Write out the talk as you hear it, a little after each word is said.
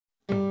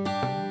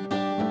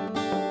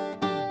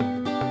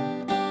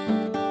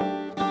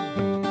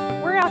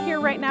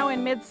right now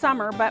in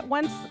midsummer, but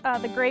once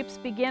the grapes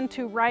begin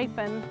to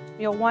ripen,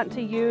 you'll want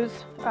to use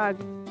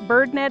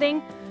bird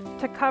netting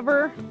to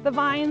cover the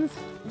vines,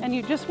 and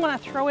you just want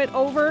to throw it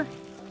over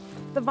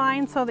the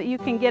vine so that you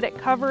can get it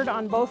covered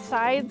on both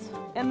sides.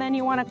 And then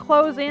you want to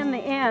close in the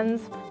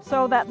ends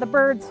so that the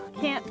birds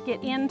can't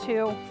get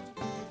into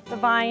the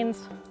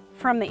vines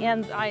from the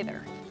ends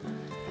either.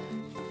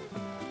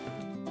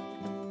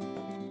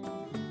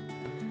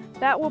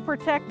 That will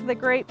protect the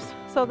grapes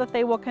so that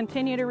they will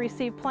continue to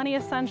receive plenty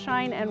of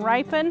sunshine and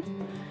ripen.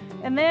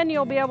 And then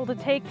you'll be able to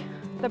take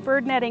the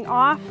bird netting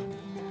off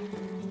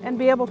and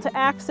be able to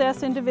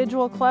access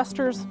individual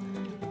clusters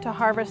to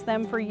harvest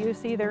them for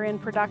use either in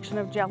production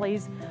of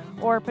jellies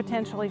or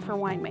potentially for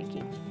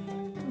winemaking.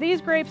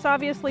 These grapes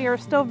obviously are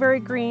still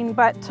very green,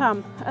 but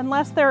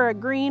unless they're a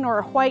green or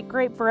a white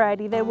grape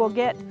variety, they will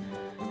get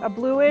a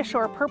bluish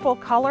or purple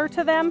color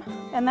to them,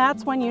 and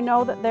that's when you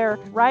know that they're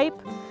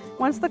ripe.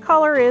 Once the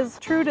color is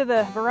true to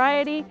the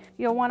variety,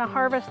 you'll want to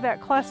harvest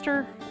that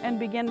cluster and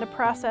begin to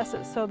process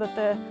it so that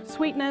the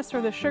sweetness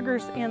or the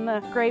sugars in the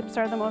grapes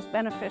are the most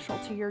beneficial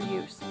to your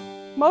use.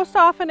 Most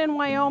often in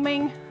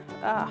Wyoming,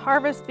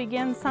 harvest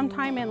begins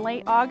sometime in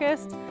late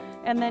August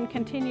and then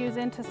continues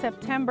into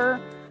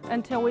September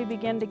until we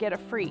begin to get a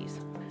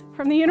freeze.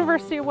 From the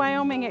University of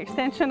Wyoming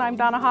Extension, I'm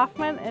Donna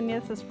Hoffman, and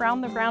this is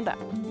From the Ground Up.